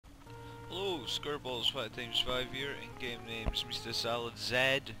Hello, Scoreballs 5x5 here, in-game name's Mr. Salad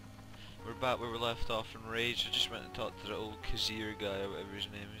Z. We're back where we left off in Rage. I just went and talked to the old Kazir guy, or whatever his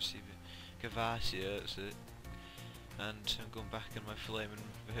name is, Gavasia, that's it. And I'm going back in my flaming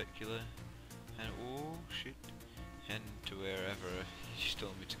vehicular, and oh shit, and to wherever he's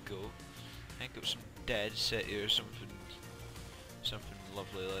told me to go. I think it was some dead city or something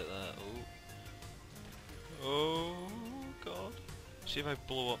lovely like that. Oh god. See if I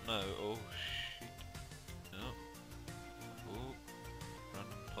blow up now. Oh shit. No. Oh.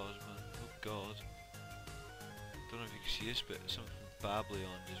 Random plasma. Oh god. Don't know if you can see this, but something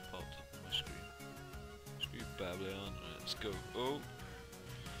Babylon just popped up on my screen. Screw Babylon. Right, let's go. Oh.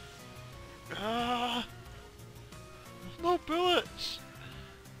 Ah! No bullets!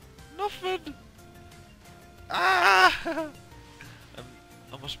 Nothing! Ah!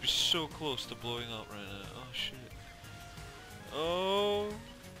 I must be so close to blowing up right now. Oh shit. Oh!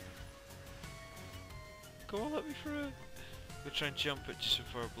 Go on, let me through. Go try and jump it just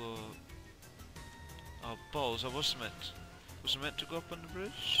before I blow up. Oh balls! I wasn't meant to go up on the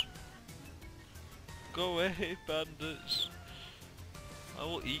bridge. Go away, bandits! I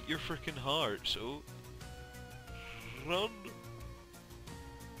will eat your freaking hearts. Oh! Run!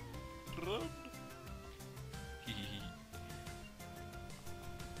 Run! Hehehe.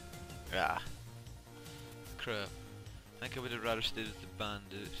 Ah! Crap. I think I would have rather stayed with the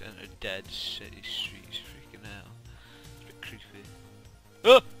bandits and a dead city streets. Freaking hell. It's a bit creepy.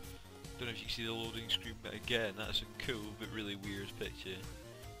 Oh! Don't know if you can see the loading screen, but again, that's a cool but really weird picture.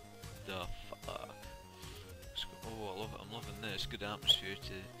 The fuck? Oh, I love it. I'm loving this. Good atmosphere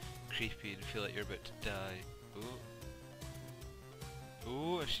to creepy and feel like you're about to die. Oh.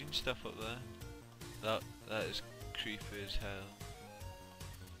 Oh, I've seen stuff up there. That is creepy as hell.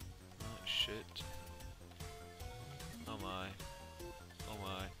 Oh shit. Oh my. Oh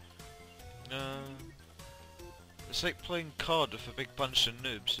my. No. It's like playing COD with a big bunch of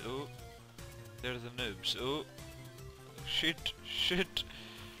noobs. Oh. They're the noobs. Oh. Shit. Shit.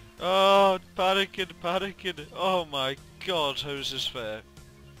 Oh, panicking. Oh my god, how is this fair?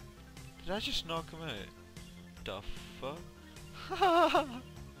 Did I just knock him out? The fuck?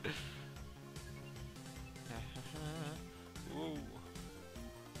 Whoa.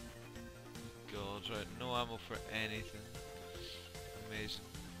 God, right, no ammo for anything. Amazing.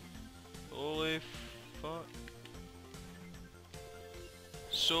 Holy fuck.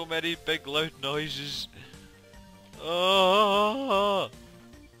 So many big loud noises. Oh!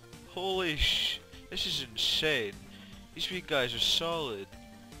 Holy sh... This is insane. These three guys are solid.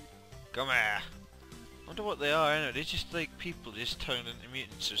 Come here. I wonder what they are, anyway. They're just like people just turned into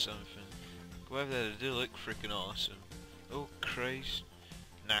mutants or something. Whatever they do look freaking awesome. Oh Christ.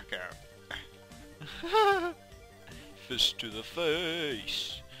 Knockout. Fist to the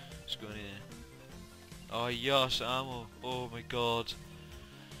face. Let's go in here. Oh yes, ammo. Oh my god.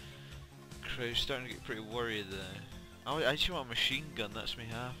 Christ, starting to get pretty worried there. I actually want a machine gun, that's me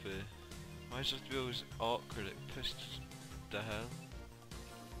happy. Why does it have to be always awkward? It pissed the hell.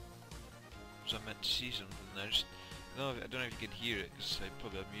 Was I meant to see something there? No, I don't know if you can hear it because I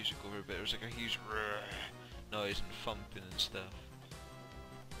probably have music over it, but there was like a huge noise and thumping and stuff.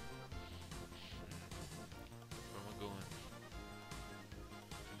 Where am I going?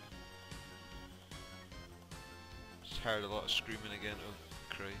 Just heard a lot of screaming again. Oh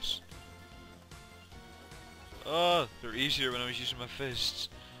Christ. Oh, they're easier when I was using my fists.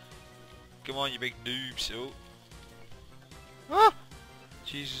 Come on, you big noobs. Oh. Ah!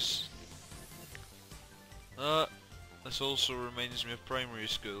 Jesus. This also reminds me of primary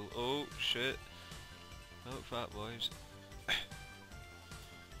school. Oh, shit. Oh, fat boys.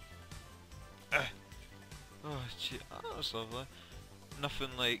 Oh, gee. Oh, that's lovely.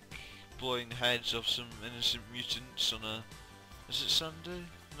 Nothing like blowing heads off some innocent mutants on a... Is it Sunday?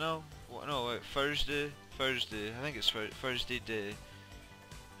 No? What? No, wait, Thursday? Thursday. I think it's Thursday day.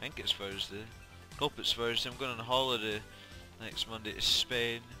 I think it's Thursday. Hope it's Thursday. I'm going on holiday next Monday to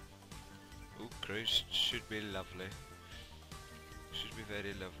Spain. Oh Christ, should be lovely. Should be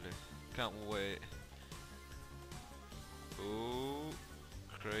very lovely. Can't wait. Oh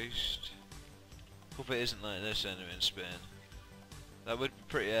Christ. Hope it isn't like this anyway in Spain. That would be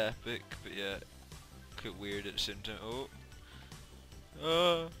pretty epic, but yeah, quite weird at the same time. Oh.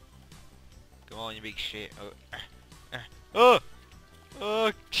 Oh. Come on, you big shit. Oh. Oh!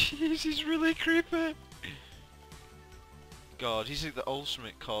 Oh, jeez, he's really creepy. God, he's like the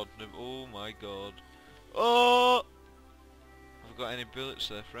ultimate COD noob. Oh my god. Oh! Have I got any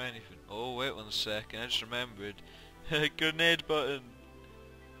bullets left or anything? Oh, wait 1 second. I just remembered. Grenade button.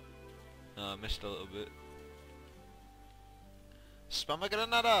 No, I missed a little bit. Spam a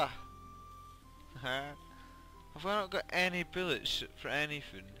granada! Have I not got any bullets for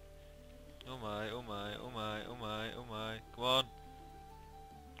anything? Oh my, oh my, oh my, oh my, oh my. Come on.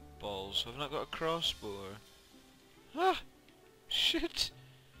 Balls. Have I not got a crossbow? Ah! Shit!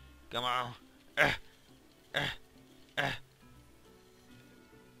 Come on! Uh, uh.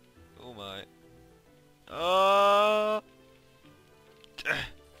 Oh my. Oh!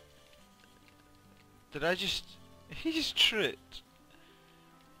 Did I just... He just tripped.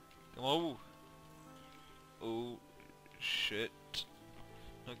 Come on. Oh. Shit.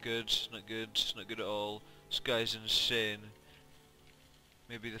 Not good, not good, not good at all. This guy's insane.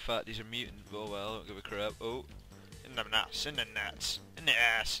 Maybe the fact he's a mutant, oh well, I don't give a crap. Oh. In the nuts, in the nuts, in the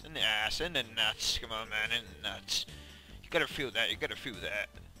ass, in the ass, in the nuts. Come on man, in the nuts. You gotta feel that, you gotta feel that.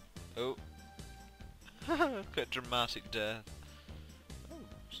 Oh. Quite dramatic death. Oh.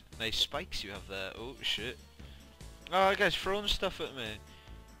 Nice spikes you have there. Oh shit. Oh, that guy's throwing stuff at me.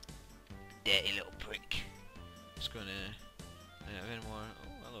 Dirty little prick. Let's go in here. Yeah, any more?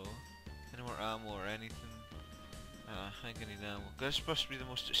 Oh, hello. Any more ammo or anything? I ain't gonna need ammo. That's supposed to be the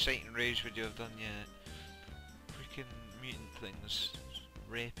most exciting rage video I've done yet. Freaking mutant things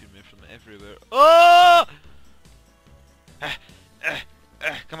raping me from everywhere. Oh!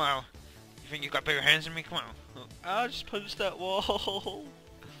 Come on. You think you got bigger hands than me? Come on. Oh, I just punched that wall.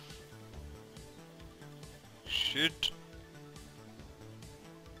 Shit.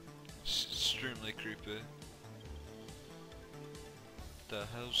 It's extremely creepy. What the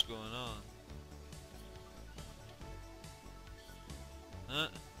hell's going on? Huh?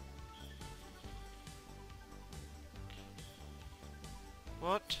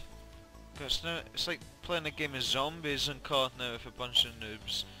 What? It's like playing a game of zombies and caught now with a bunch of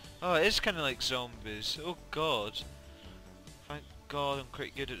noobs. Oh, it is kind of like zombies. Oh god. Thank god I'm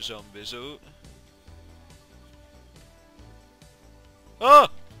quite good at zombies. Oh. Oh!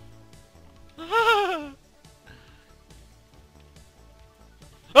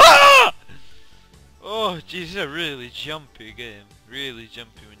 Ah! Oh, jeez, it's a really jumpy game. Really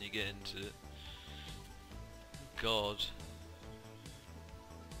jumpy when you get into it. God.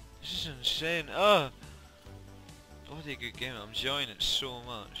 This is insane. Oh! Bloody good game. I'm enjoying it so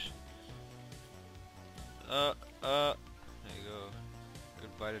much. There you go.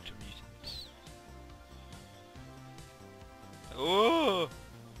 Goodbye to mutants. Oh!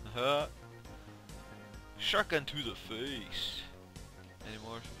 Shotgun to the face. Any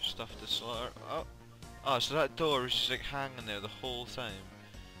more stuff to slaughter? Oh! Oh, so that door was just like hanging there the whole time.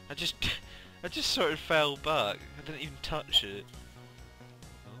 I just sort of fell back. I didn't even touch it.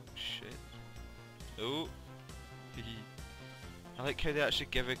 Oh shit. Oh. I like how they actually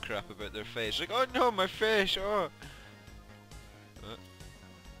give a crap about their face. Like, oh no, my face! Oh.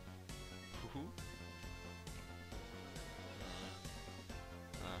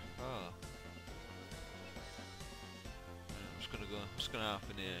 What's gonna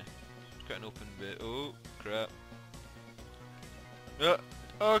happen here? It's quite an open bit. Oh crap!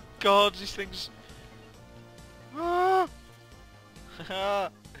 Oh god, these things! Ah!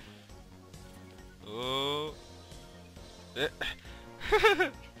 Oh!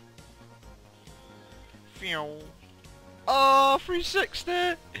 Oh, 360!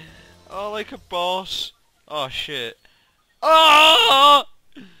 Oh, like a boss! Oh shit! Oh!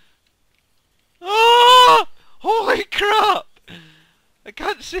 Oh! Holy crap! I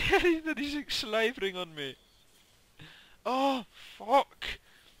can't see anything, he's like slavering on me. Oh, fuck!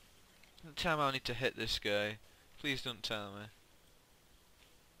 Don't tell me I need to hit this guy. Please don't tell me.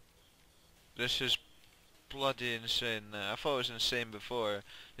 This is bloody insane now. I thought it was insane before.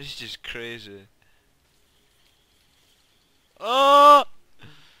 This is just crazy. Oh!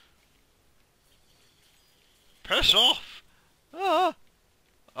 Piss off! Ah!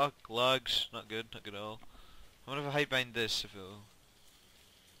 Oh, lags. Not good, not good at all. I wonder if I hide behind this if it'll...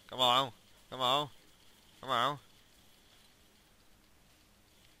 Come on, come on, come on.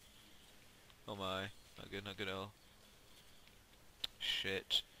 Oh my, not good at all.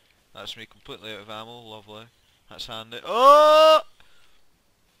 Shit. That's me completely out of ammo, lovely. That's handy. Oh!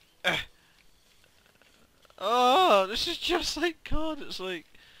 Oh, this is just like God, it's like...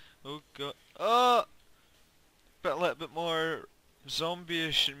 Oh god. Oh! A little bit more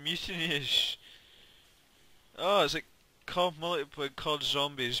zombie-ish and mutiny-ish. Oh, it's like COD multiplayer, COD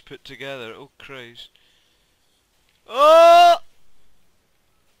zombies put together. Oh Christ. Oh!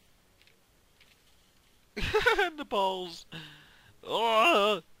 The balls.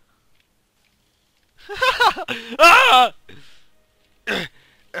 Oh! Ah!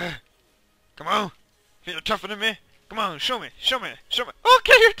 Come on. You're tougher than me. Come on, show me, show me, show me.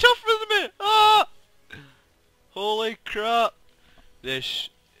 Okay, you're tougher than me. Ah! Holy crap. This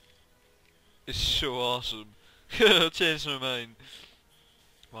It's so awesome. Changed my mind.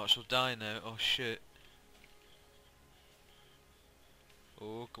 Watch, will die now. Oh shit.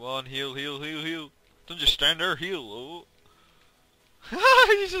 Oh, come on, heal, heal, heal, heal. Don't just stand there, heal. Oh.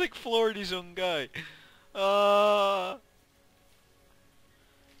 He's like floored his own guy. Ah.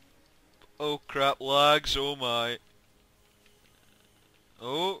 Oh crap, lags, oh my.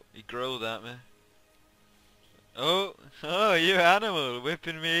 Oh, he growled at me. Oh, oh, you animal,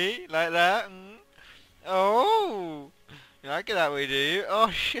 whipping me like that? Mm? Oh, you like it that way, do you?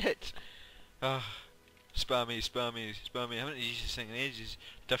 Oh shit. Ah, spammy, spammy, spammy. I haven't used this thing in ages.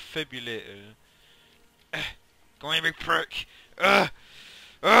 Defibrillator. Come on, you big prick. Uh,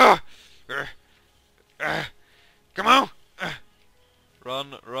 uh, uh, come on.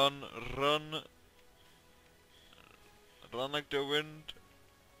 Run, run, run. Run like the wind.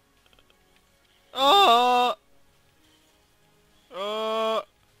 Oh! Oh!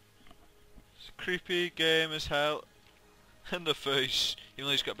 It's a creepy game as hell. In the face. Even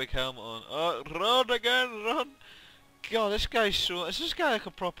though he's got a big helmet on. Oh, run again, run! God, this guy's so... Is this guy like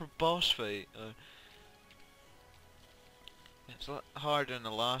a proper boss fight? It's a lot harder than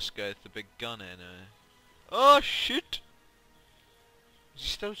the last guy with the big gun in it. Oh shit! Is he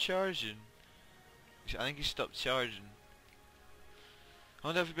still charging? I think he stopped charging. I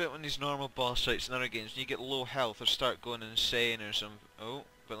wonder if a bit when these normal boss fights in other games, when you get low health or start going insane or something. Oh,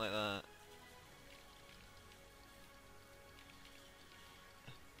 bit like that.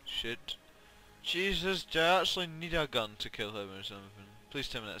 Shit. Jesus, do I actually need a gun to kill him or something? Please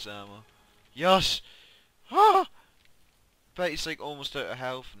tell me that's ammo. Yes! Ah! Bet he's like almost out of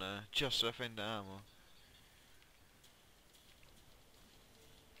health now, just so I find the ammo.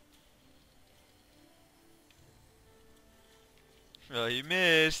 Oh, you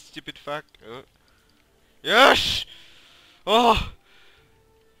missed, stupid fuck. Oh. Yes! Oh!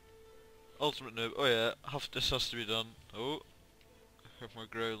 Ultimate noob. Oh yeah, this has to be done. Oh. Heard more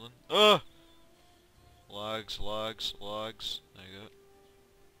growling. Oh! Lags, lags, lags. There you go.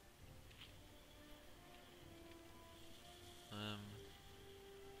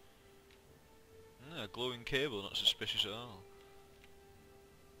 A glowing cable, not suspicious at all.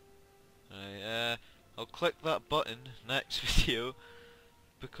 Right, I'll click that button next video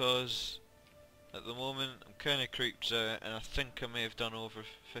because at the moment I'm kinda creeped out and I think I may have done over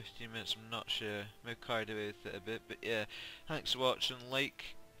 15 minutes, I'm not sure. May have carried away with it a bit, but yeah. Thanks for watching,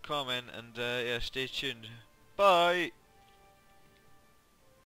 like, comment and yeah, stay tuned. Bye!